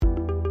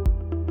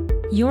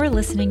You're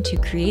listening to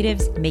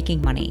Creatives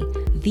Making Money,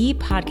 the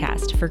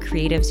podcast for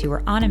creatives who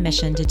are on a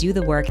mission to do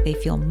the work they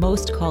feel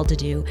most called to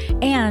do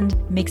and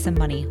make some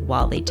money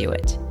while they do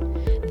it.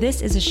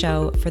 This is a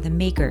show for the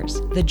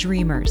makers, the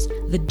dreamers,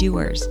 the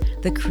doers,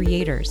 the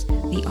creators,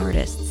 the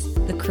artists,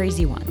 the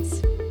crazy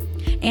ones,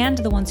 and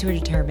the ones who are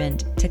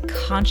determined to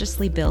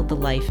consciously build the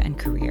life and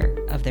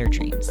career of their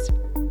dreams.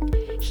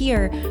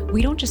 Here,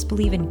 we don't just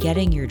believe in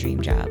getting your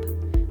dream job,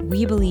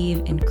 we believe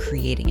in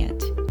creating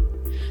it.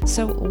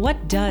 So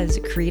what does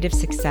creative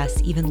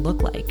success even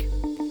look like?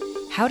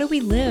 How do we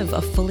live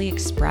a fully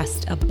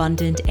expressed,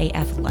 abundant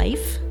AF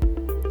life?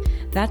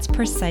 That's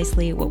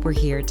precisely what we're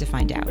here to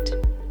find out.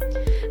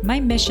 My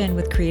mission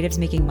with Creatives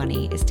Making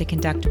Money is to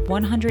conduct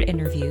 100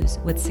 interviews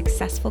with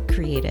successful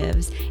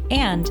creatives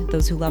and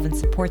those who love and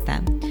support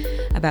them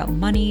about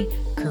money,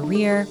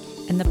 career,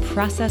 and the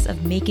process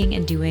of making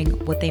and doing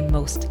what they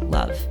most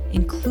love,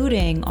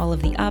 including all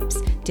of the ups,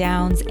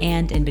 downs,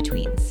 and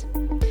in-betweens.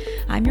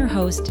 I'm your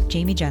host,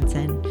 Jamie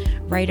Jensen,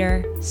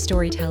 writer,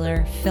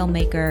 storyteller,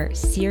 filmmaker,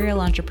 serial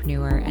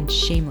entrepreneur, and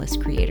shameless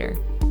creator.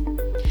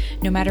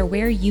 No matter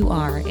where you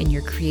are in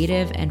your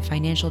creative and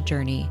financial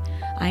journey,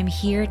 I'm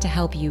here to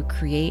help you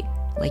create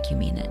like you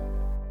mean it.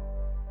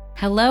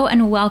 Hello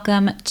and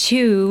welcome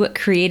to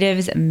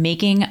Creatives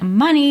Making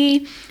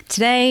Money.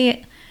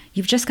 Today,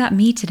 you've just got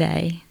me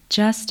today,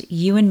 just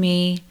you and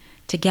me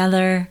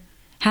together,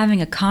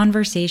 having a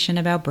conversation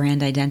about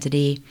brand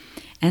identity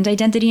and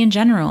identity in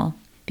general.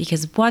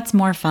 Because what's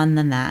more fun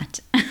than that?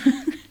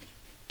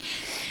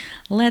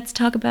 Let's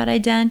talk about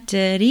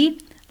identity.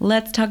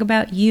 Let's talk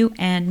about you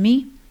and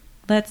me.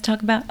 Let's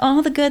talk about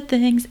all the good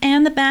things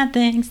and the bad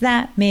things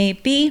that may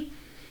be.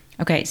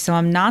 Okay, so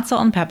I'm not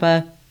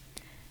Salt-N-Pepa,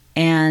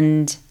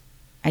 and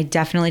I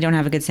definitely don't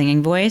have a good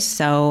singing voice.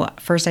 So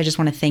first, I just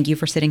want to thank you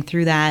for sitting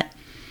through that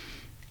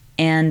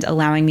and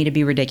allowing me to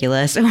be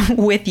ridiculous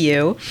with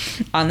you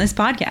on this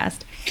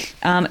podcast.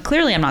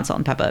 Clearly, I'm not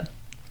Salt-N-Pepa.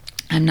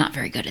 I'm not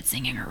very good at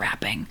singing or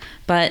rapping,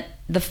 but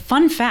the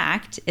fun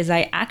fact is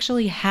I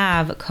actually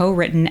have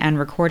co-written and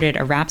recorded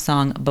a rap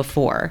song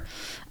before.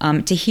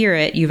 To hear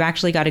it, you've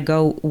actually got to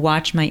go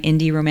watch my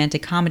indie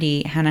romantic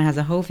comedy, Hannah Has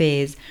a Hoe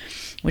Phase,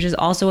 which is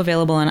also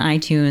available on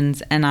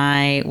iTunes, and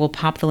I will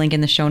pop the link in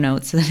the show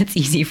notes so that it's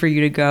easy for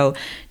you to go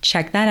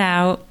check that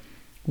out,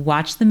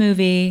 watch the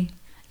movie.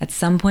 At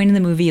some point in the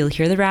movie, you'll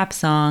hear the rap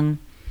song,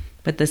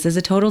 but this is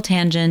a total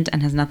tangent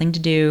and has nothing to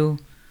do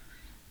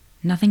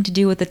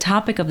with the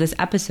topic of this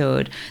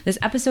episode. This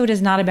episode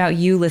is not about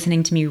you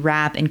listening to me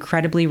rap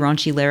incredibly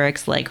raunchy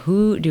lyrics like,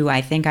 who do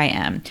I think I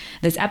am?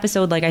 This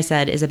episode, like I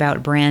said, is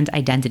about brand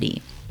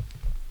identity.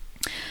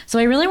 So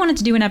I really wanted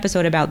to do an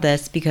episode about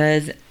this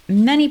because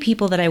many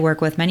people that I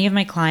work with, many of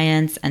my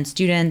clients and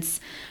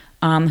students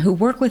who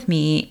work with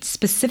me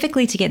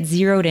specifically to get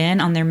zeroed in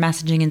on their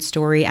messaging and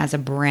story as a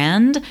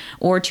brand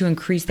or to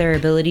increase their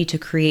ability to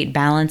create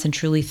balance and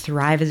truly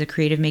thrive as a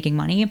creative making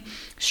money,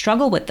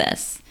 struggle with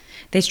this.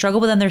 They struggle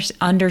with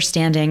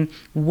understanding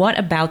what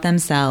about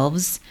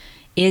themselves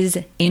is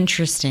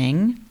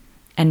interesting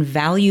and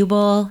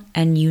valuable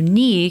and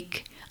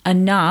unique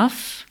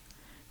enough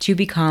to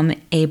become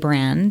a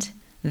brand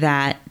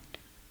that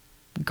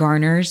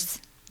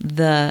garners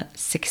the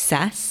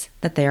success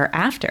that they are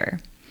after.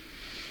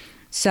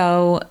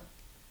 So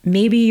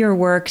maybe your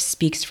work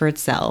speaks for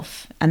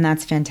itself, and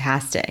that's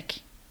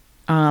fantastic.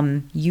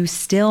 You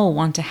still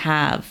want to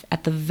have,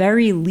 at the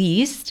very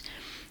least,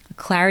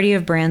 clarity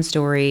of brand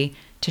story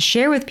to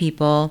share with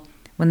people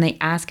when they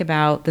ask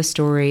about the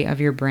story of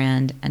your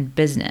brand and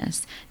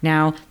business.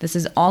 Now, this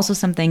is also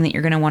something that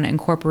you're going to want to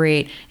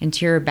incorporate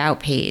into your about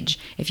page.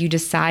 If you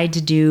decide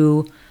to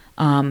do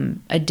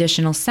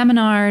additional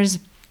seminars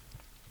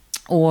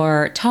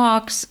or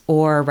talks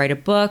or write a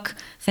book,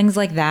 things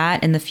like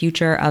that in the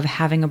future of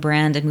having a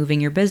brand and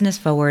moving your business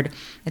forward,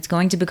 it's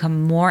going to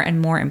become more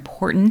and more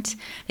important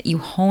that you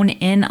hone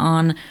in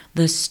on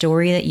the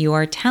story that you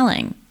are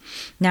telling.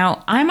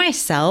 Now, I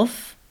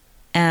myself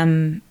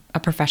am a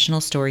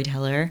professional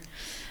storyteller.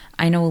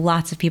 I know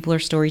lots of people are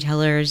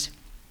storytellers.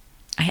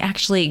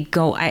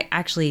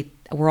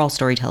 We're all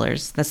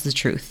storytellers. That's the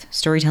truth.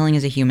 Storytelling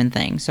is a human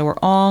thing. So we're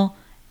all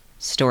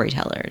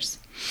storytellers.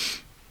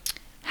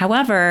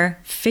 However,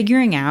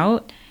 figuring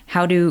out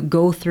how to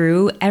go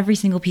through every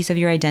single piece of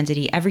your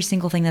identity, every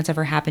single thing that's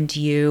ever happened to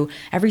you,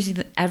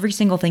 every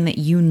single thing that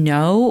you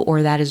know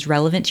or that is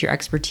relevant to your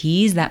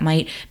expertise, that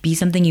might be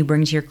something you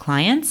bring to your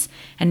clients,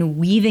 and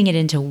weaving it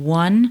into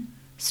one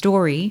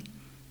story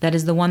that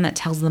is the one that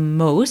tells the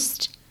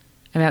most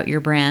about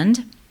your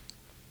brand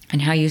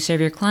and how you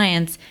serve your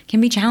clients can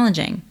be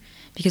challenging.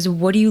 Because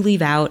what do you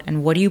leave out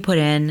and what do you put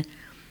in?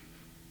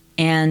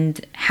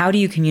 And how do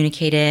you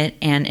communicate it?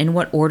 And in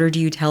what order do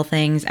you tell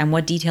things? And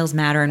what details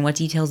matter and what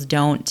details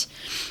don't?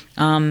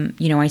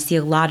 I see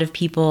a lot of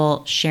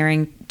people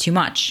sharing too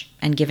much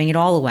and giving it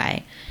all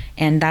away.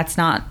 And that's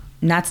not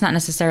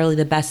necessarily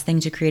the best thing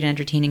to create an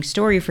entertaining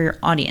story for your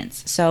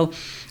audience. So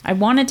I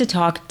wanted to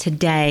talk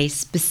today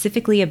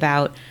specifically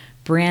about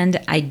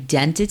brand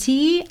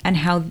identity and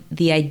how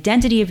the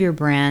identity of your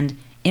brand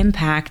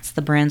impacts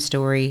the brand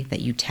story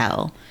that you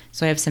tell.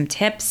 So I have some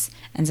tips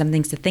and some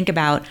things to think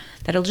about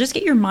that'll just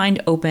get your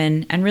mind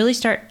open and really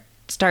start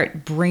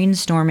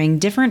brainstorming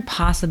different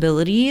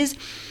possibilities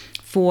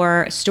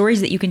for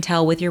stories that you can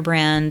tell with your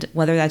brand,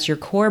 whether that's your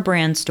core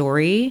brand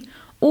story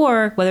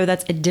or whether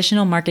that's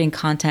additional marketing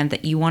content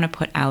that you want to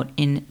put out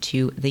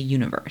into the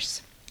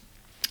universe.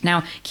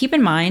 Now, keep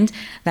in mind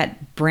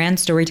that brand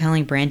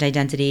storytelling, brand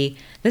identity,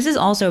 this is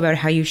also about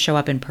how you show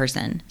up in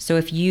person. So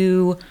if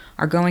you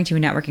are going to a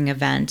networking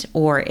event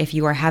or if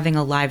you are having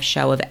a live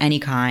show of any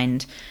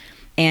kind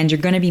and you're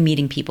going to be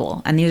meeting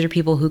people, and these are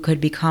people who could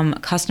become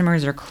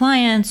customers or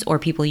clients or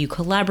people you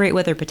collaborate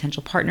with or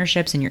potential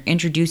partnerships, and you're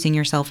introducing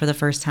yourself for the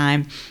first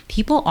time,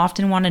 people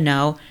often want to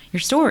know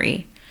your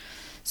story.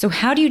 So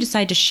how do you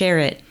decide to share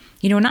it?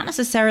 Not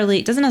necessarily,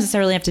 it doesn't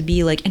necessarily have to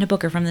be like in a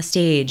book or from the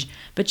stage,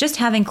 but just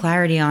having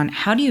clarity on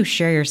how do you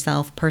share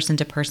yourself person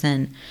to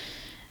person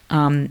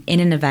in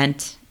an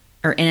event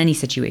or in any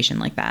situation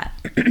like that.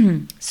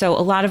 So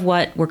a lot of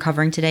what we're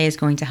covering today is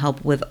going to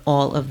help with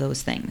all of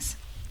those things.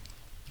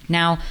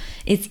 Now,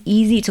 it's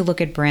easy to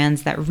look at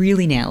brands that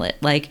really nail it,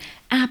 like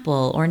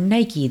Apple or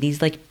Nike,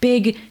 these like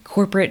big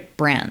corporate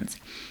brands,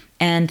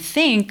 and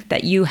think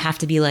that you have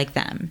to be like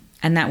them.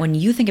 And that when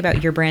you think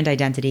about your brand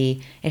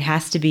identity, it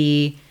has to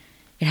be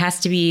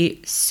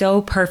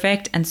so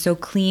perfect and so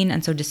clean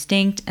and so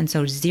distinct and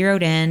so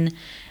zeroed in.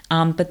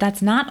 But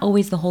that's not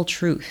always the whole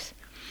truth.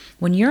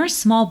 When you're a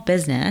small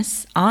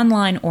business,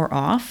 online or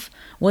off,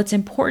 what's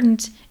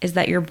important is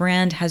that your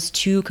brand has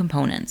two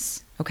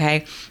components,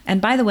 okay?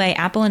 And by the way,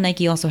 Apple and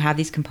Nike also have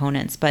these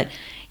components, but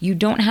you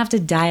don't have to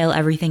dial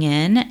everything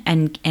in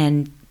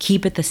and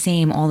keep it the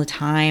same all the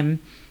time.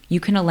 You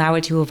can allow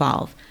it to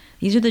evolve.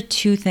 These are the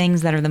two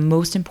things that are the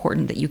most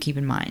important that you keep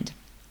in mind.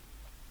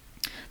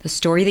 The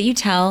story that you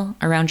tell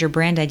around your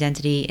brand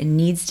identity, it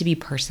needs to be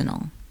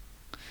personal.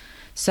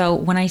 So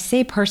when I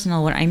say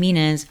personal, what I mean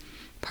is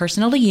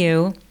personal to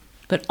you,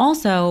 but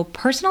also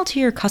personal to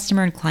your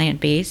customer and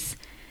client base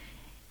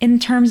in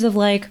terms of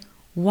like,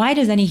 why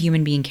does any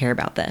human being care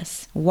about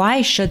this?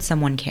 Why should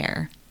someone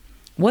care?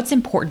 What's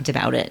important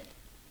about it?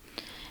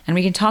 And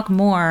we can talk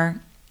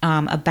more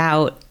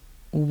about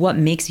what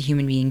makes a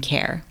human being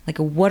care. Like,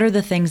 what are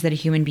the things that a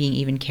human being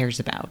even cares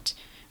about,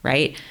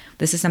 right?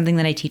 This is something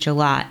that I teach a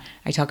lot.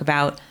 I talk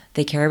about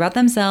they care about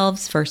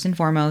themselves first and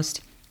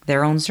foremost,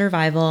 their own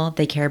survival.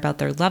 They care about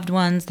their loved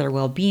ones, their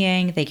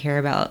well-being. They care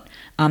about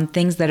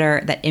things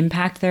that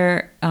impact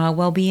their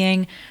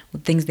well-being,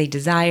 things they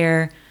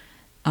desire,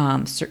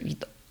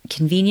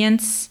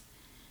 convenience.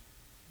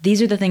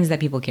 These are the things that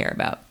people care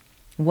about.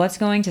 What's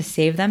going to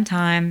save them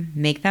time,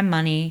 make them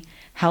money,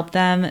 help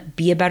them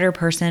be a better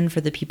person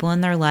for the people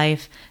in their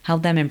life,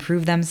 help them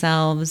improve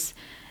themselves,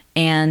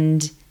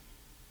 and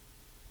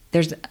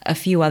there's a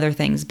few other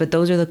things, but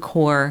those are the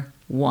core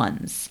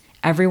ones.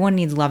 Everyone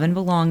needs love and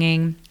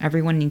belonging.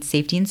 Everyone needs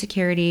safety and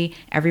security.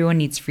 Everyone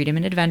needs freedom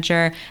and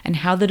adventure. And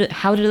how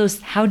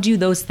do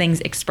those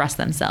things express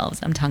themselves?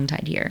 I'm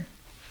tongue-tied here.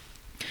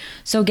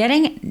 So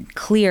getting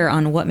clear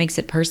on what makes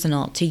it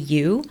personal to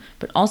you,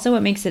 but also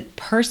what makes it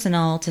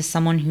personal to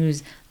someone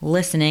who's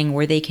listening,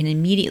 where they can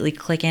immediately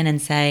click in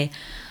and say,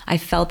 I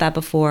felt that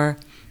before.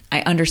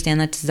 I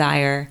understand that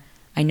desire.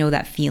 I know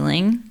that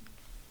feeling.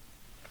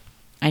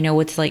 I know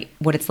what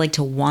it's like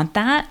to want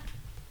that.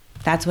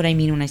 That's what I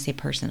mean when I say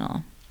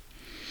personal.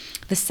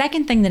 The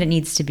second thing that it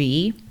needs to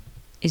be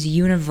is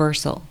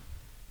universal.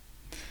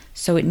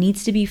 So it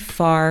needs to be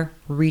far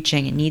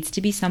reaching. It needs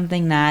to be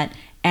something that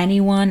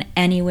anyone,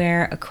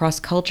 anywhere, across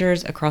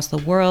cultures, across the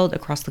world,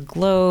 across the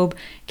globe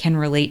can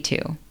relate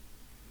to.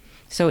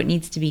 So it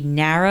needs to be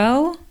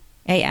narrow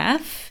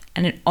AF,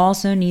 and it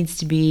also needs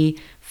to be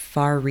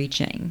far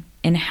reaching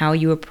in how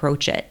you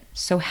approach it.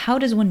 So how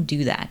does one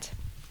do that?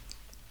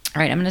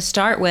 All right, I'm going to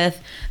start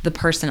with the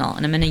personal,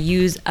 and I'm going to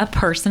use a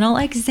personal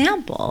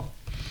example.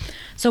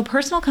 So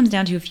personal comes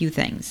down to a few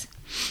things.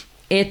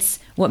 It's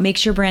what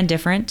makes your brand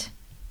different,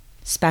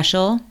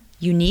 special,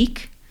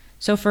 unique.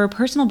 So for a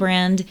personal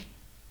brand,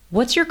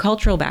 what's your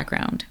cultural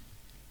background?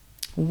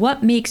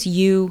 What makes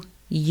you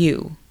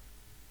you?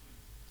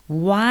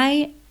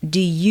 Why do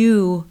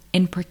you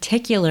in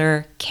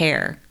particular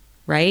care,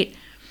 right?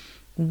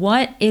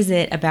 What is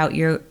it about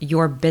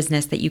your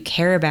business that you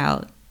care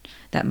about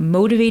that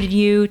motivated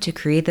you to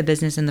create the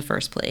business in the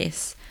first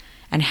place?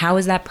 And how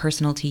is that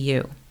personal to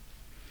you?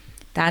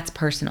 That's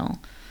personal.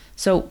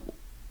 So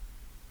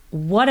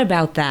what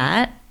about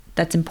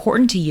that's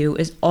important to you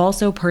is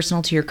also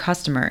personal to your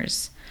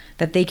customers,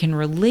 that they can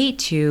relate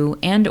to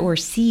and or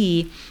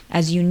see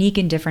as unique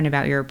and different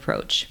about your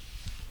approach.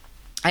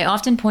 I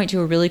often point to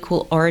a really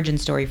cool origin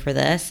story for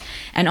this,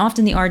 and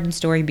often the origin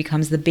story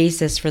becomes the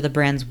basis for the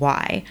brand's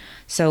why.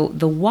 So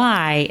the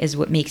why is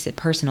what makes it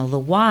personal. The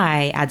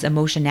why adds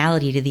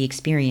emotionality to the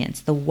experience.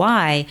 The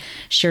why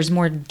shares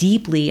more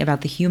deeply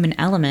about the human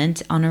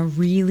element on a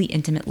really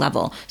intimate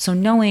level. So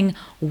knowing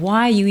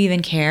why you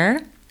even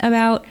care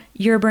about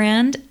your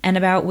brand and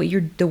about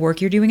the work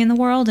you're doing in the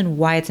world and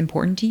why it's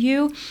important to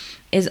you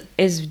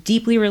is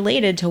deeply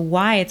related to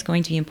why it's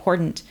going to be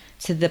important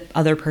to the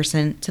other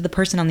person, to the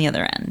person on the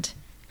other end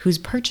who's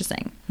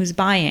purchasing, who's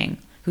buying,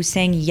 who's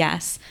saying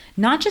yes,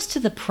 not just to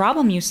the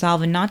problem you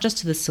solve and not just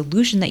to the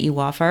solution that you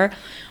offer,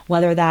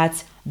 whether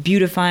that's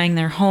beautifying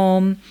their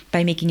home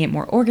by making it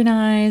more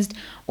organized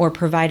or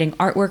providing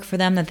artwork for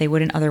them that they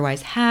wouldn't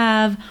otherwise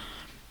have,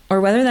 or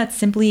whether that's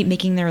simply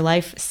making their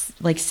life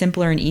like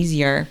simpler and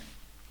easier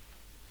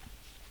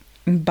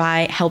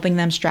by helping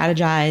them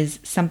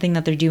strategize something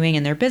that they're doing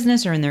in their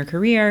business or in their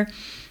career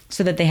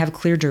so that they have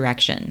clear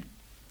direction.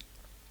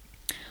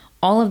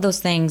 All of those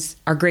things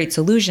are great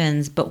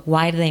solutions, but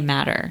why do they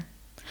matter?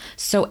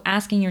 So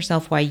asking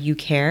yourself why you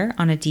care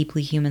on a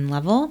deeply human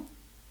level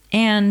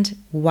and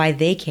why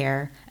they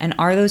care, and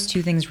are those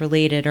two things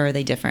related or are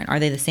they different? Are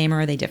they the same or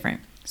are they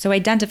different? So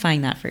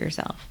identifying that for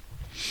yourself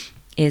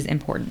is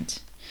important.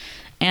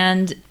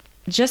 And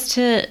just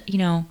to,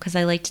 because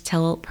I like to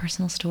tell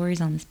personal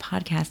stories on this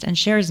podcast and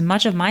share as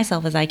much of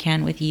myself as I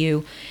can with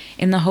you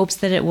in the hopes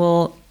that it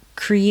will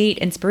create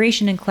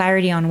inspiration and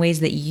clarity on ways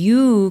that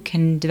you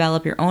can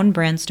develop your own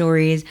brand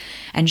stories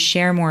and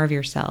share more of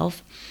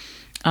yourself.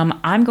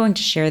 I'm going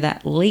to share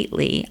that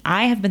lately.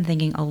 I have been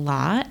thinking a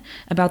lot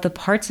about the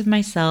parts of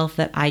myself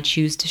that I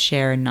choose to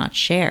share and not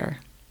share.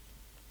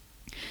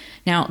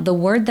 Now, the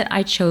word that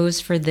I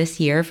chose for this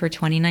year, for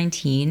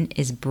 2019,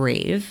 is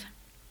brave.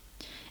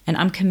 And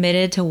I'm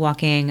committed to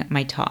walking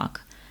my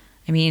talk.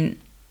 I mean,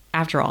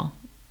 after all,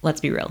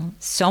 let's be real.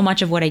 So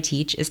much of what I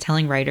teach is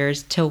telling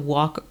writers to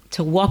walk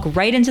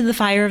right into the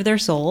fire of their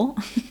soul,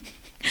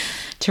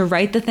 to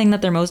write the thing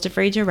that they're most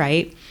afraid to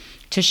write,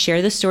 to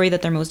share the story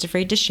that they're most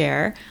afraid to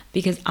share,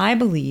 because I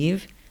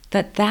believe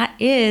that that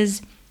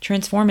is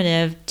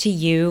transformative to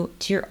you,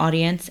 to your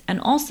audience, and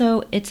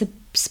also it's a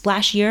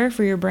splash year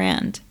for your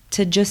brand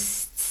to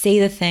just say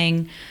the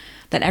thing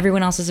that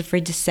everyone else is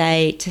afraid to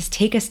say, to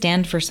take a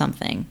stand for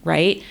something,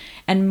 right?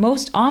 And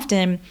most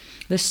often,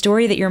 the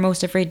story that you're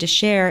most afraid to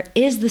share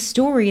is the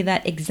story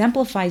that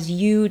exemplifies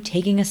you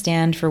taking a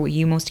stand for what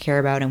you most care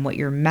about and what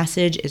your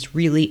message is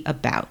really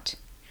about.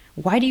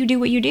 Why do you do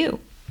what you do?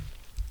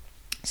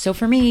 So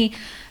for me,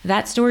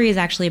 that story is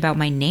actually about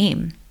my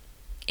name.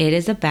 It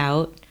is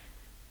about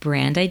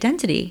brand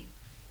identity.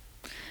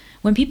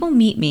 When people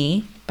meet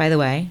me, by the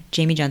way,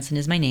 Jamie Jensen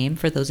is my name,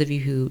 for those of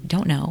you who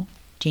don't know,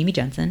 Jamie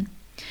Jensen.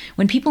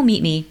 When people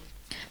meet me,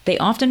 they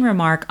often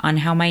remark on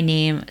how my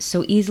name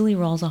so easily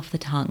rolls off the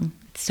tongue.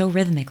 It's so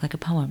rhythmic, like a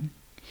poem.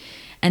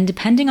 And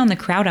depending on the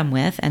crowd I'm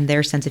with and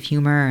their sense of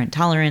humor and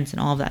tolerance and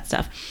all of that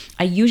stuff,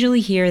 I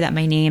usually hear that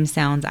my name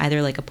sounds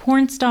either like a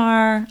porn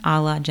star, a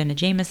la Jenna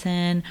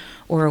Jameson,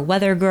 or a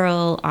weather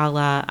girl, a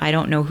la I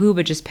don't know who,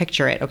 but just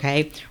picture it,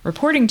 okay?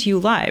 Reporting to you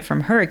live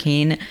from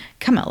Hurricane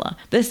Camilla.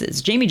 This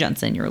is Jamie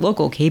Jensen, your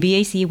local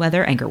KBAC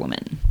weather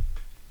anchorwoman.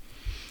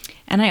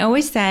 And I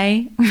always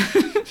say,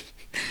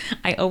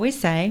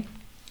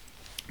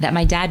 that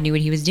my dad knew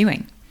what he was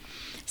doing.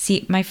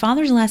 See, my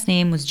father's last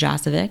name was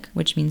Josevic,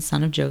 which means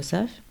son of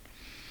Joseph.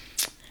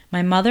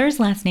 My mother's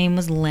last name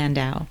was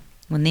Landau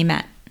when they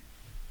met.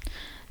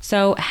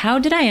 So how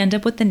did I end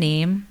up with the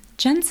name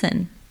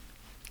Jensen?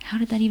 How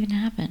did that even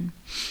happen?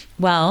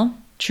 Well,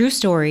 true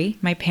story,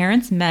 my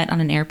parents met on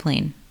an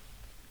airplane.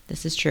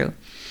 This is true.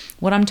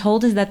 What I'm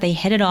told is that they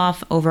hit it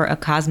off over a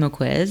Cosmo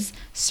quiz,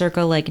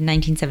 circa like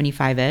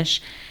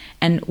 1975-ish,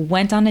 and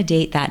went on a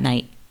date that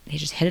night. They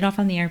just hit it off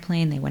on the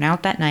airplane. They went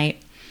out that night.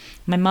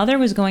 My mother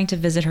was going to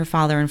visit her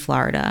father in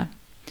Florida.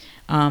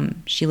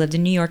 She lived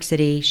in New York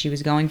City. She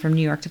was going from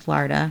New York to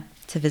Florida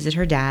to visit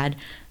her dad,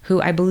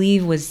 who I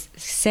believe was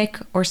sick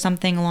or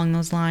something along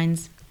those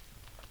lines.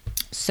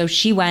 So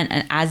she went,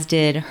 and as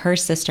did her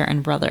sister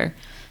and brother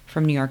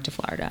from New York to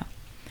Florida.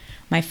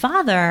 My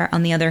father,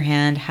 on the other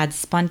hand, had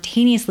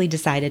spontaneously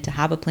decided to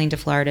hop a plane to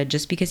Florida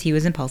just because he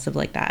was impulsive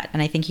like that.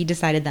 And I think he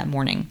decided that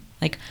morning,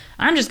 like,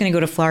 I'm just going to go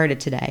to Florida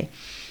today.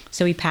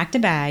 So he packed a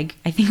bag.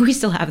 I think we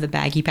still have the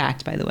bag he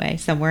packed, by the way.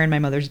 Somewhere in my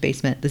mother's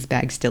basement, this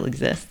bag still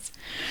exists.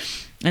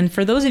 And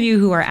for those of you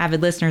who are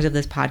avid listeners of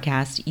this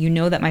podcast, you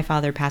know that my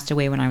father passed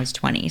away when I was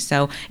 20.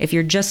 So if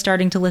you're just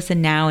starting to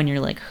listen now and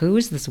you're like,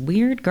 who's this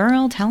weird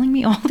girl telling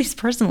me all these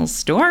personal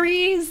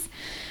stories?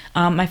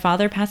 My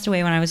father passed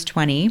away when I was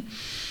 20.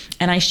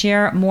 And I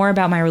share more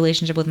about my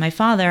relationship with my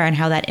father and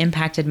how that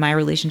impacted my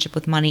relationship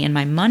with money and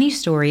my money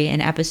story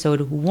in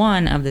episode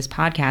 1 of this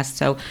podcast.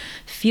 So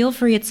feel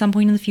free at some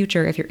point in the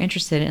future, if you're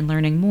interested in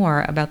learning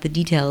more about the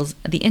details,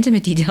 the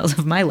intimate details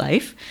of my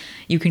life,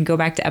 you can go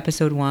back to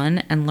episode 1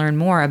 and learn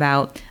more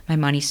about my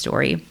money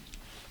story.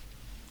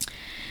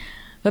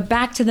 But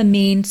back to the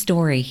main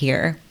story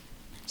here.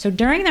 So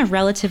during the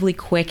relatively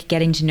quick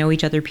getting to know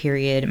each other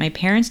period, my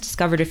parents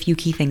discovered a few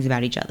key things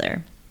about each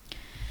other.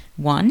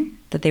 1,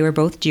 that they were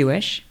both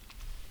Jewish.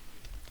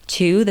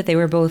 2, that they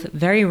were both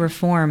very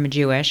Reform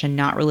Jewish and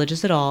not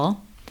religious at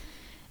all.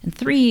 And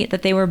 3,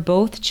 that they were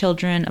both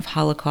children of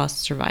Holocaust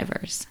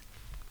survivors.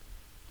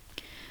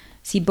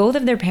 See, both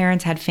of their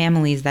parents had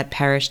families that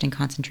perished in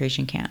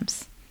concentration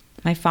camps.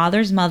 My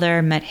father's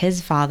mother met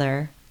his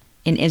father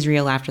in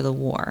Israel after the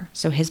war.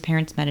 So his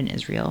parents met in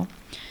Israel.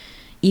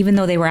 Even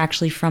though they were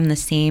actually from the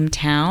same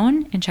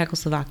town in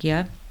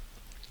Czechoslovakia,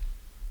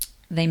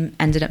 They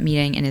ended up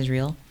meeting in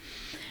Israel.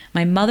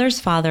 My mother's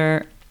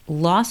father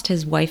lost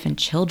his wife and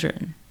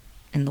children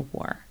in the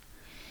war.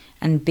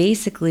 And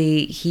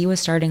basically, he was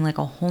starting like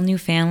a whole new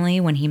family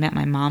when he met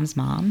my mom's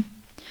mom.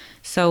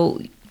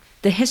 So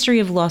the history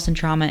of loss and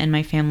trauma in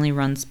my family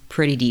runs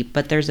pretty deep,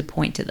 but there's a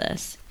point to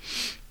this.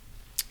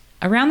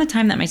 Around the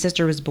time that my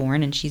sister was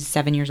born, and she's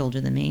 7 years older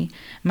than me,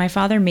 my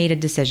father made a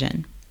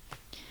decision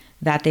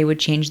that they would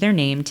change their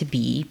name to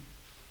be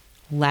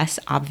less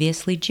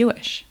obviously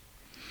Jewish.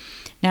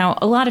 Now,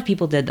 a lot of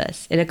people did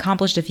this. It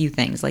accomplished a few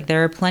things. Like,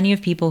 there are plenty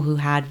of people who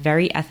had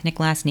very ethnic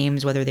last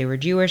names, whether they were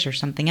Jewish or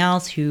something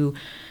else, who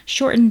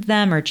shortened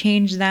them or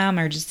changed them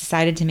or just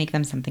decided to make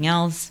them something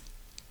else.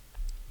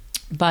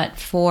 But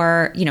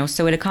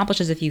so it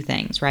accomplishes a few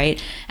things,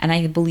 right? And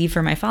I believe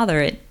for my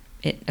father, it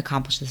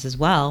accomplished this as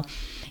well.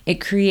 It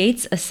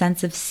creates a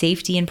sense of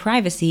safety and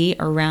privacy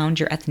around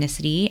your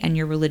ethnicity and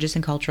your religious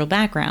and cultural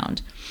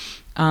background.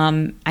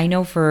 I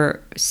know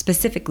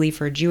specifically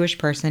for a Jewish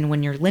person,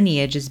 when your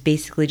lineage is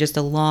basically just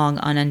a long,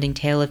 unending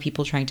tale of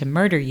people trying to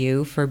murder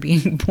you for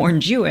being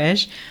born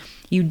Jewish,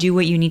 you do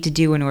what you need to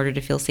do in order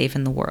to feel safe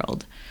in the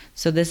world.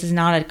 So this is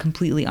not a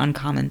completely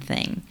uncommon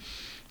thing.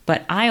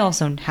 But I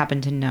also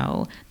happen to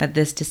know that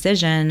this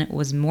decision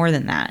was more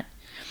than that.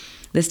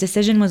 This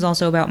decision was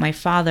also about my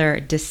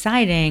father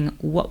deciding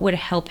what would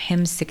help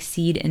him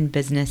succeed in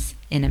business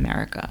in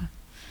America.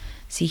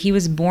 See, he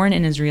was born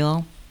in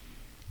Israel,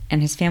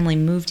 and his family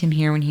moved him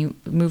here when he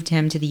moved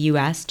him to the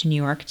U.S., to New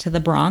York, to the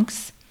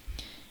Bronx,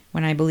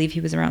 when I believe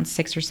he was around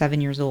 6 or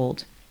 7 years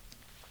old.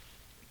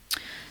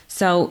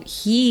 So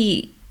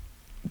he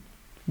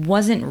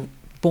wasn't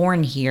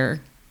born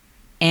here,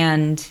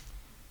 and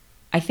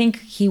I think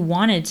he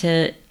wanted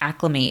to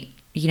acclimate,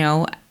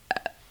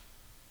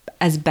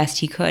 as best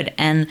he could.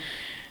 And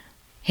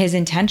his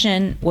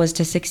intention was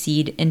to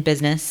succeed in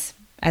business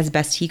as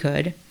best he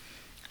could.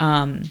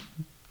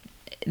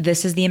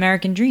 This is the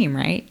American dream,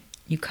 right?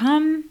 You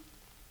come,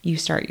 you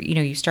start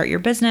your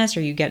business,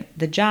 or you get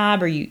the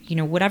job, or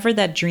whatever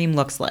that dream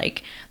looks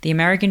like. The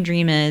American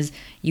dream is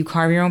you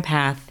carve your own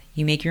path,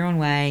 you make your own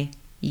way.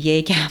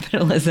 Yay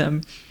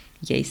capitalism,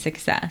 yay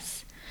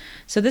success.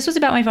 So this was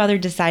about my father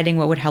deciding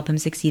what would help him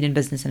succeed in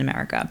business in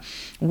America.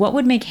 What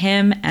would make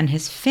him and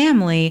his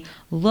family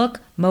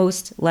look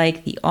most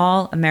like the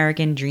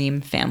all-American dream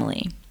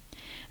family?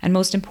 And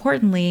most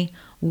importantly,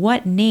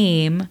 what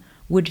name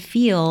would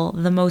feel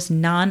the most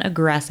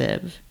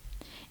non-aggressive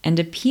and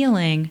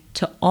appealing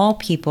to all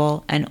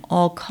people and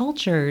all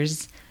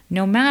cultures,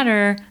 no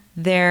matter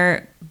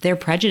their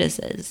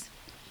prejudices?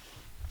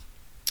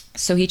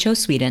 So he chose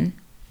Sweden.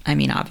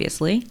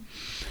 Obviously.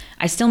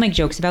 I still make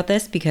jokes about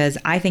this because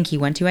I think he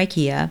went to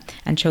IKEA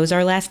and chose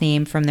our last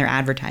name from their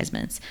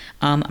advertisements.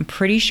 I'm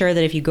pretty sure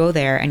that if you go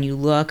there and you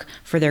look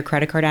for their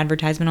credit card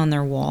advertisement on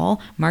their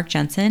wall, Mark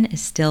Jensen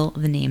is still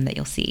the name that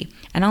you'll see.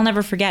 And I'll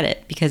never forget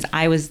it because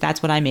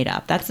that's what I made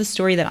up. That's the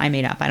story that I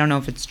made up. I don't know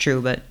if it's true,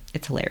 but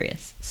it's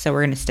hilarious. So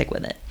we're going to stick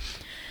with it.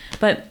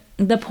 But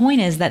the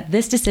point is that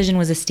this decision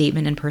was a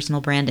statement in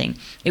personal branding.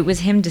 It was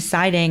him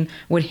deciding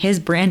what his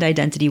brand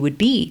identity would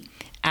be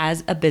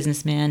as a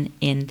businessman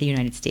in the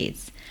United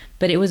States.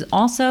 But it was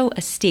also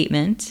a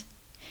statement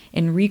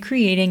in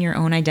recreating your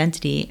own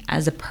identity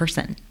as a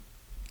person.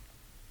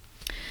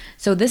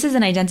 So this is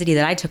an identity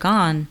that I took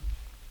on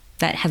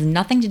that has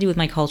nothing to do with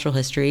my cultural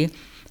history,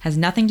 has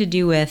nothing to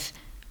do with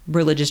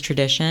religious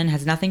tradition,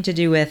 has nothing to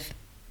do with,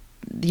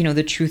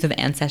 the truth of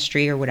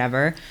ancestry or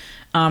whatever.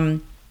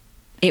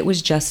 It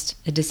was just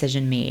a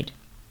decision made.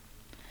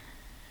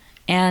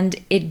 And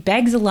it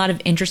begs a lot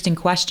of interesting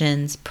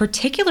questions,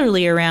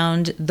 particularly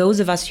around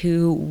those of us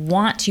who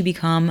want to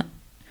become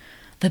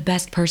the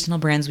best personal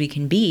brands we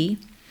can be.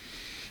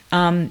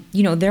 And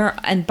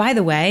by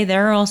the way,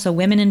 there are also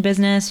women in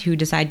business who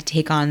decide to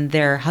take on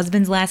their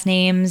husband's last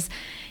names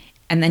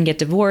and then get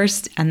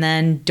divorced and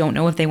then don't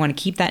know if they want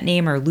to keep that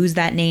name or lose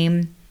that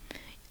name.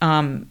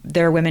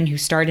 There are women who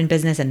start in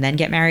business and then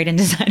get married and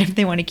decide if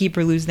they want to keep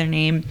or lose their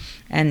name.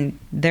 And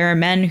there are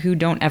men who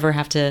don't ever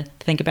have to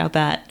think about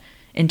that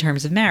in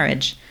terms of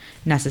marriage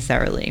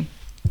necessarily.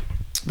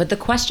 But the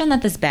question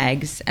that this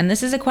begs, and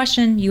this is a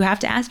question you have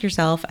to ask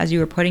yourself as you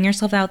are putting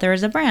yourself out there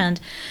as a brand,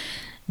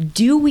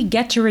 do we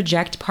get to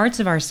reject parts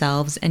of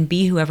ourselves and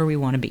be whoever we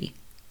want to be?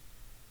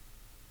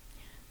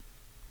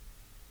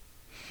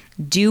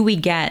 Do we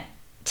get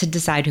to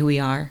decide who we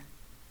are?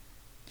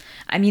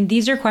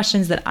 These are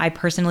questions that I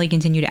personally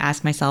continue to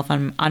ask myself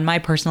on my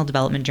personal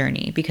development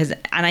journey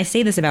and I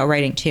say this about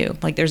writing too.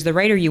 Like, there's the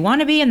writer you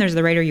want to be and there's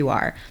the writer you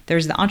are.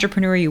 There's the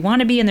entrepreneur you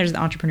want to be and there's the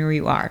entrepreneur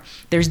you are.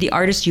 There's the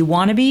artist you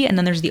want to be and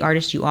then there's the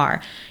artist you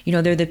are.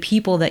 They're the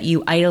people that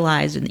you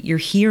idolize and your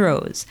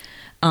heroes,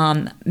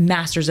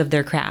 masters of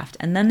their craft.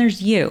 And then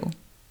there's you,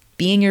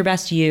 being your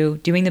best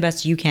you, doing the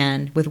best you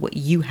can with what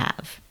you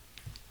have.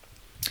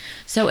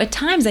 So at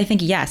times I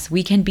think, yes,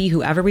 we can be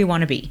whoever we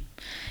want to be.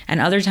 And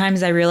other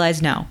times I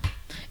realize, no,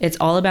 it's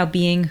all about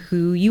being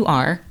who you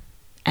are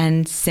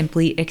and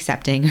simply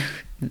accepting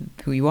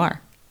who you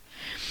are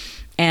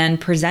and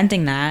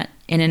presenting that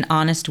in an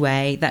honest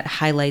way that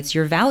highlights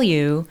your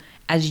value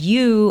as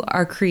you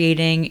are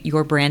creating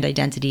your brand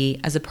identity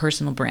as a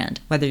personal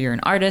brand, whether you're an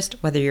artist,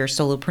 whether you're a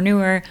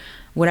solopreneur,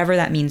 whatever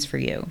that means for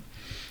you.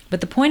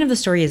 But the point of the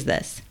story is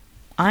this.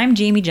 I'm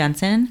Jamie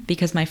Jensen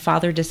because my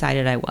father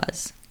decided I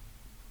was.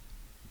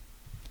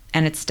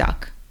 And it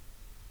stuck.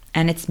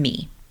 And it's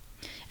me.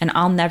 And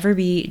I'll never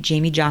be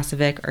Jamie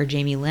Josovic or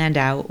Jamie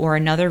Landau or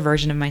another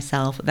version of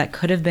myself that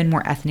could have been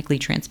more ethnically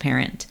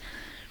transparent.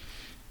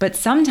 But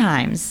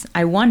sometimes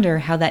I wonder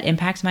how that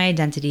impacts my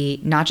identity,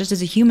 not just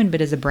as a human, but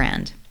as a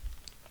brand.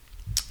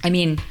 I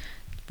mean,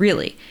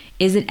 really,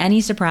 is it any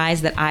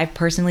surprise that I've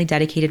personally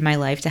dedicated my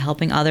life to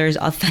helping others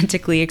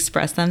authentically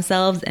express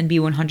themselves and be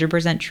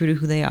 100% true to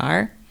who they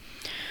are?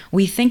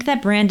 We think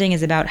that branding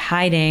is about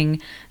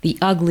hiding the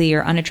ugly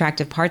or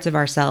unattractive parts of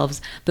ourselves,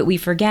 but we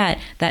forget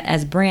that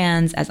as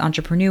brands, as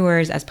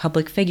entrepreneurs, as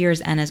public figures,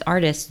 and as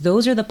artists,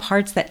 those are the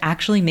parts that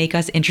actually make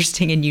us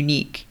interesting and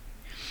unique.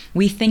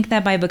 We think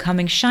that by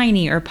becoming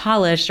shiny or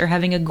polished or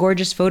having a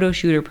gorgeous photo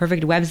shoot or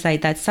perfect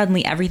website that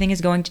suddenly everything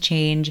is going to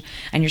change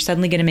and you're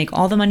suddenly going to make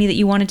all the money that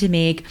you wanted to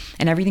make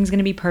and everything's going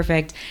to be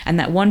perfect and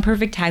that one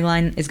perfect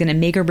tagline is going to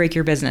make or break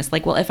your business.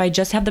 Like, well, if I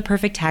just have the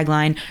perfect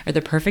tagline or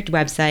the perfect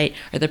website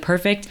or the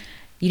perfect,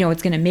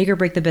 it's going to make or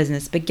break the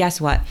business. But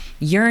guess what?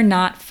 You're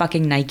not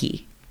fucking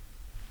Nike.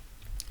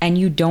 And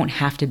you don't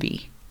have to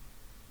be.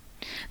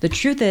 The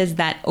truth is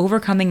that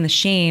overcoming the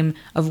shame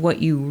of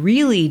what you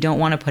really don't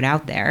want to put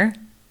out there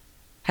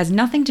has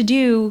nothing to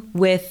do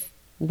with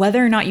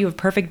whether or not you have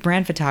perfect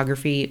brand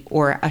photography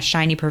or a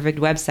shiny perfect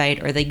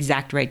website or the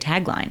exact right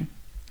tagline.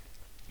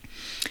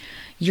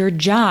 Your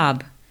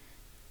job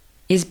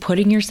is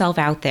putting yourself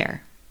out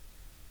there.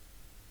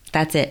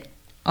 That's it.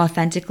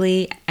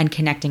 Authentically and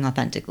connecting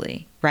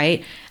authentically,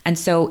 right? And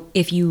so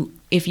if you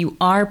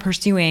are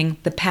pursuing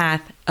the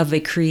path of a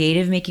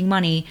creative making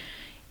money,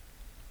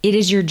 it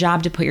is your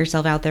job to put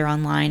yourself out there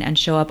online and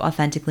show up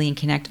authentically and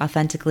connect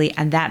authentically.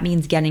 And that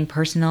means getting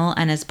personal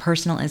and as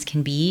personal as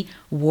can be,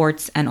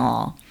 warts and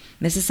all.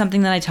 This is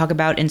something that I talk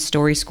about in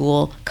story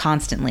school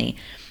constantly.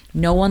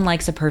 No one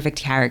likes a perfect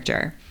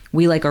character.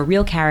 We like a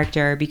real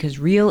character because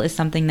real is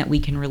something that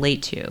we can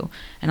relate to.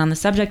 And on the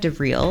subject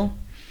of real,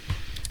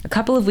 a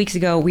couple of weeks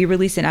ago, we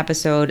released an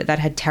episode that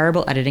had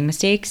terrible editing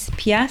mistakes.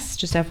 P.S.,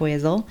 just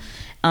FYI.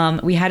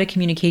 We had a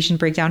communication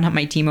breakdown on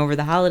my team over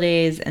the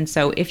holidays. And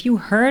so if you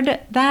heard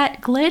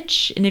that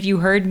glitch and if you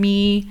heard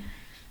me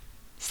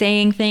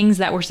saying things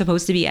that were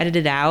supposed to be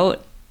edited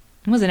out,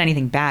 it wasn't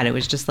anything bad. It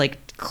was just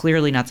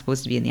clearly not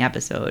supposed to be in the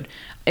episode.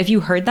 If you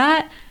heard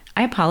that,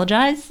 I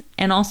apologize.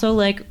 And also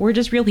we're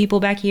just real people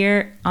back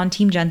here on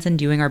Team Jensen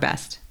doing our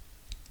best.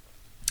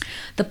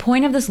 The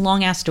point of this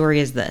long ass story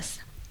is this.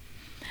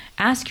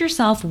 Ask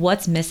yourself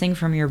what's missing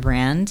from your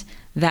brand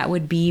that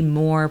would be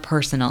more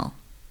personal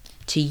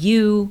to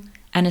you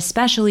and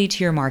especially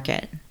to your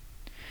market.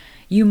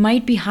 You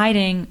might be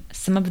hiding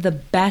some of the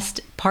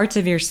best parts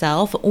of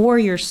yourself or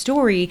your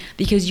story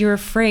because you're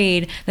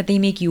afraid that they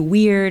make you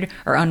weird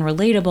or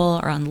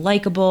unrelatable or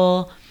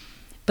unlikable.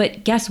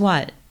 But guess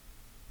what?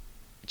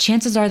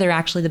 Chances are they're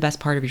actually the best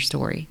part of your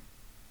story.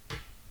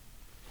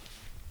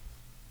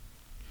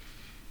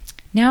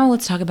 Now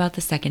let's talk about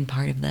the second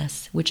part of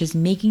this, which is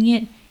making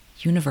it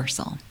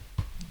universal.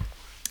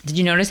 Did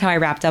you notice how I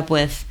wrapped up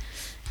with,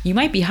 you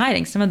might be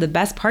hiding some of the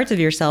best parts of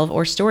yourself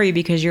or story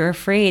because you're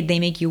afraid they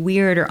make you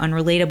weird or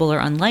unrelatable or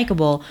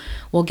unlikable?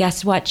 Well,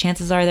 guess what?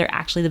 Chances are they're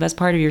actually the best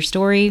part of your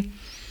story.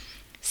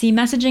 See,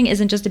 messaging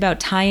isn't just about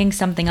tying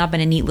something up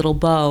in a neat little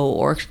bow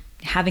or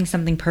having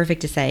something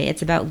perfect to say.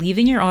 It's about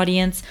leaving your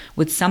audience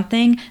with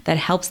something that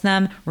helps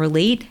them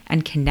relate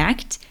and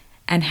connect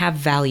and have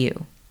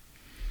value.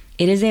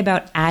 It is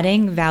about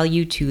adding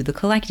value to the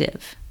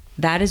collective.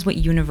 That is what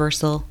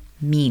universal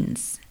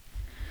means.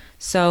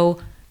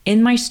 So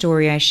in my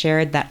story, I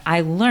shared that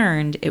I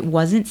learned it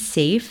wasn't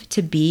safe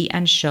to be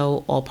and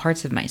show all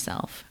parts of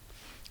myself.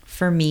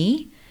 For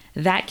me,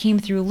 that came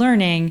through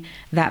learning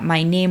that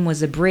my name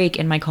was a break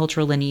in my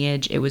cultural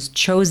lineage. It was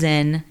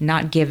chosen,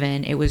 not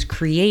given. It was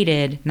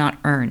created, not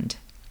earned.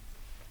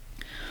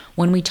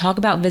 When we talk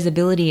about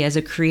visibility as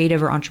a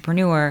creative or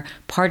entrepreneur,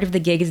 part of the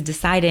gig is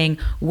deciding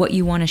what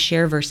you want to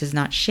share versus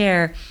not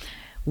share.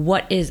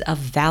 What is of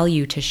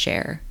value to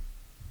share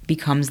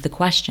becomes the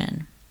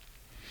question.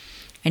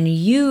 And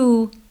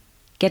you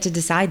get to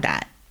decide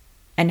that.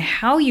 And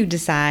how you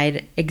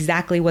decide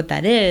exactly what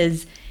that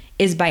is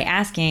by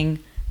asking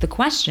the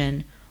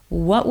question,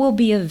 what will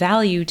be of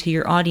value to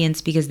your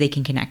audience because they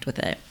can connect with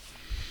it?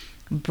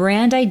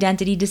 Brand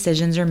identity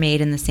decisions are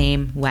made in the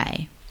same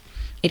way.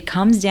 It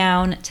comes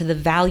down to the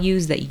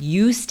values that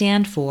you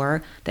stand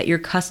for, that your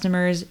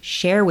customers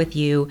share with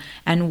you,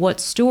 and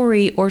what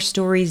story or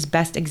stories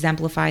best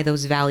exemplify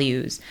those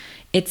values.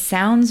 It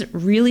sounds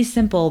really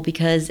simple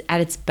because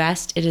at its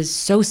best, it is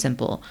so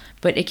simple,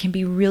 but it can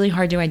be really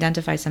hard to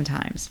identify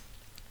sometimes.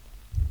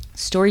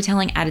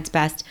 Storytelling at its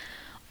best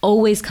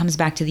always comes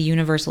back to the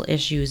universal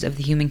issues of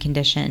the human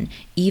condition,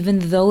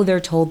 even though they're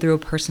told through a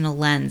personal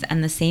lens.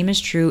 And the same is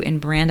true in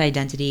brand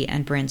identity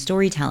and brand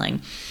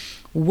storytelling.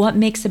 What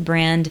makes a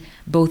brand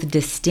both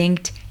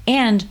distinct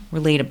and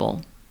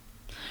relatable?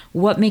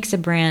 What makes a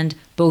brand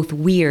both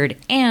weird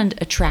and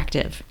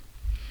attractive?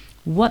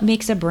 What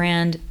makes a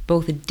brand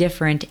both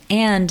different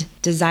and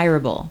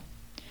desirable?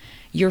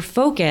 Your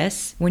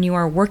focus when you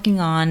are working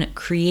on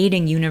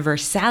creating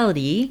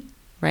universality,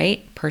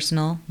 right?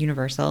 Personal,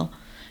 universal.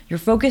 Your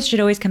focus should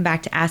always come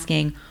back to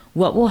asking,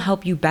 what will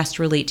help you best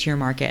relate to your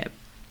market?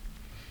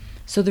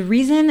 So the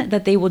reason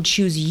that they will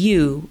choose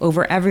you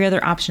over every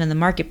other option in the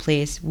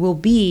marketplace will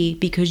be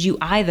because you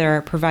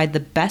either provide the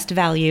best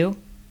value,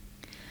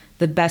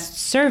 the best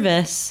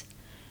service,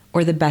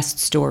 or the best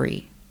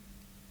story.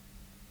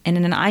 And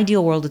in an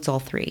ideal world, it's all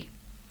three.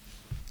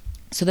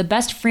 So the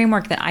best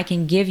framework that I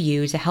can give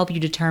you to help you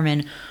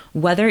determine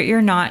whether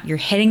or not you're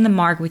hitting the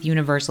mark with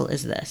Universal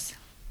is this.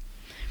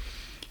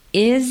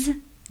 Is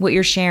what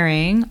you're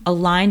sharing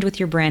aligned with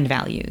your brand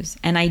values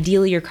and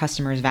ideally your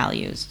customers'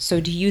 values? So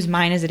to use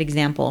mine as an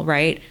example,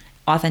 right?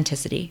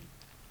 Authenticity,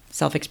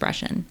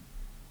 self-expression,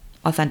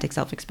 authentic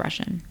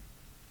self-expression.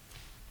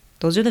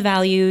 Those are the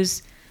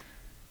values.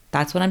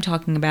 That's what I'm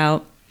talking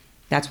about.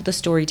 That's what the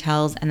story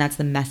tells, and that's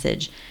the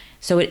message.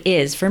 So it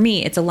is, for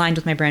me, it's aligned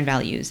with my brand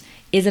values.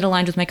 Is it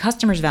aligned with my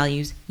customers'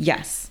 values?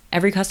 Yes.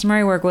 Every customer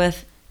I work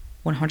with,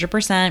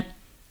 100%,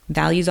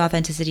 values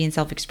authenticity and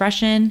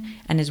self-expression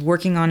and is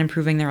working on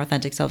improving their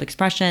authentic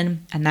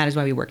self-expression, and that is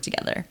why we work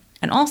together.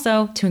 And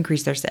also to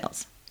increase their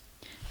sales.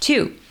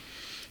 2,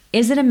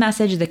 is it a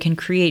message that can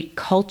create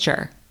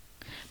culture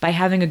by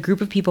having a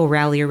group of people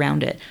rally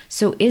around it?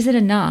 So is it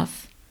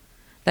enough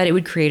that it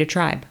would create a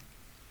tribe?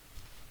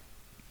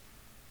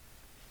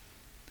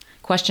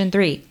 Question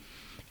 3,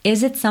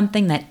 is it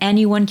something that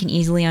anyone can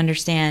easily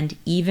understand,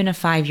 even a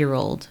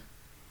 5-year-old?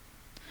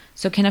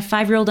 So can a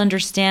 5-year-old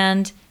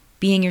understand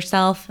being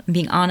yourself and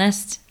being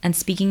honest and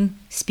speaking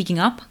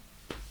up?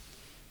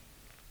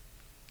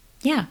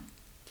 Yeah,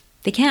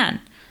 they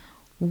can.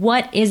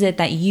 What is it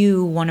that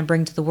you want to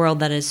bring to the world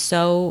that is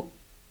so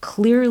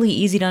clearly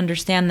easy to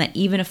understand that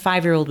even a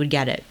 5-year-old would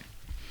get it?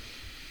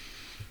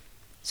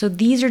 So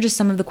these are just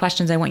some of the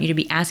questions I want you to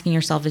be asking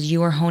yourself as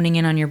you are honing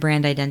in on your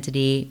brand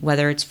identity,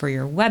 whether it's for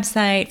your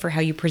website, for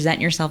how you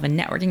present yourself in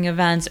networking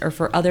events, or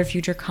for other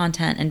future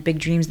content and big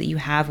dreams that you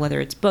have,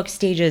 whether it's book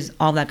stages,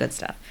 all that good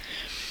stuff.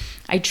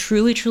 I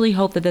truly, truly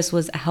hope that this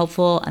was a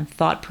helpful and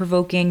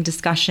thought-provoking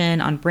discussion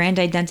on brand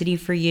identity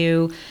for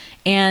you,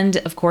 and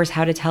of course,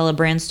 how to tell a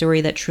brand story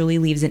that truly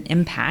leaves an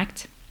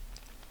impact.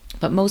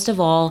 But most of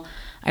all,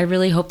 I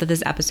really hope that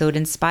this episode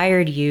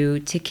inspired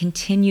you to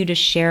continue to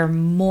share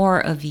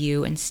more of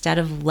you instead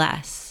of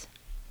less.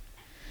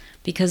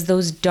 Because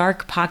those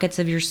dark pockets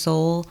of your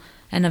soul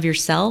and of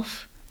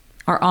yourself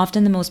are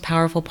often the most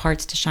powerful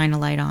parts to shine a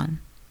light on.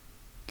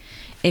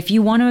 If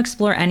you want to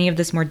explore any of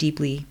this more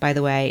deeply, by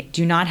the way,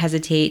 do not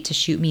hesitate to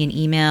shoot me an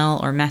email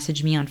or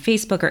message me on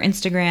Facebook or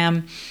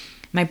Instagram.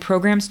 My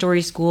program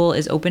Story School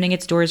is opening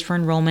its doors for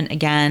enrollment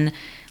again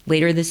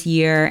later this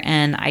year,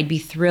 and I'd be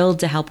thrilled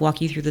to help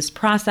walk you through this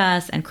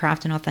process and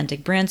craft an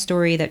authentic brand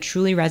story that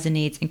truly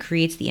resonates and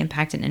creates the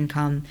impact and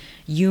income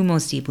you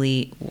most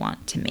deeply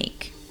want to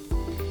make.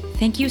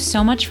 Thank you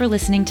so much for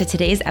listening to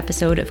today's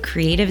episode of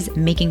Creatives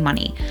Making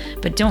Money,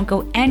 but don't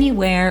go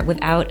anywhere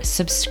without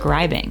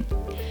subscribing.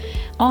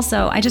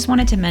 Also, I just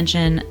wanted to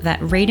mention that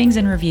ratings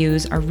and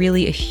reviews are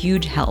really a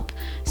huge help.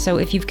 So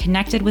if you've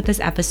connected with this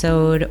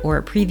episode or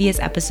a previous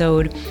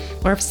episode,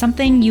 or if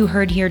something you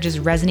heard here just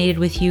resonated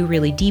with you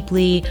really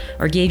deeply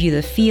or gave you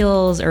the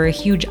feels or a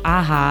huge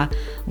aha,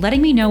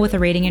 letting me know with a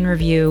rating and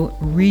review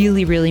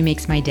really, really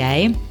makes my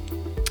day.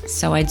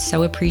 So I'd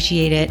so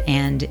appreciate it,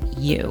 and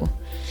you.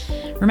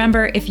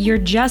 Remember, if you're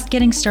just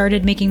getting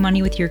started making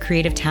money with your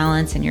creative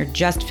talents and you're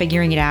just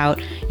figuring it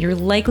out, you're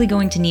likely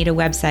going to need a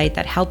website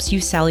that helps you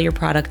sell your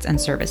products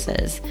and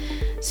services.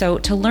 So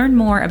to learn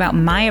more about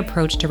my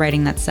approach to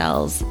writing that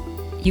sells,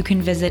 you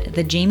can visit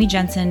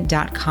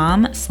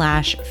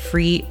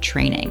thejamiejensen.com/free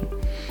training.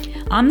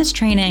 On this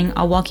training,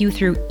 I'll walk you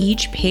through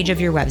each page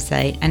of your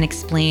website and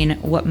explain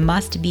what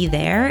must be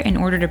there in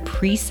order to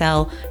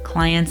pre-sell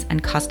clients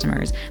and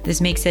customers.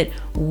 This makes it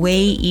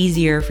way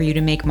easier for you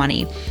to make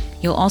money.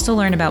 You'll also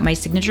learn about my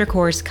signature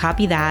course,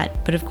 Copy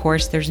That, but of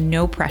course, there's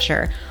no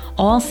pressure.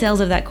 All sales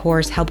of that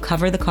course help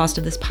cover the cost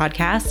of this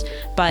podcast,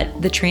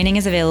 but the training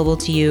is available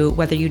to you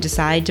whether you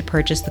decide to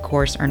purchase the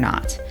course or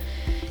not.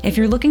 If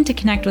you're looking to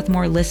connect with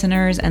more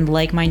listeners and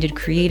like-minded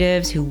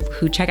creatives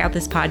who check out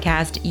this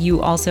podcast,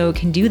 you also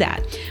can do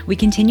that. We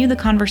continue the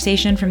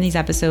conversation from these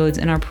episodes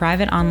in our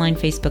private online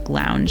Facebook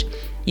lounge.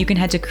 You can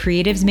head to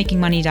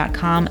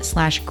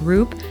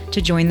creativesmakingmoney.com/group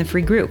to join the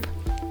free group.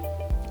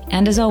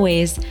 And as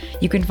always,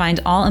 you can find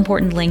all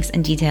important links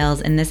and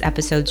details in this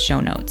episode's show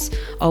notes,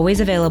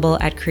 always available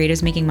at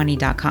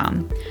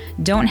creativesmakingmoney.com.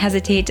 Don't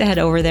hesitate to head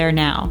over there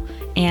now.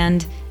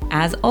 And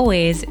as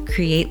always,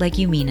 create like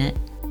you mean it.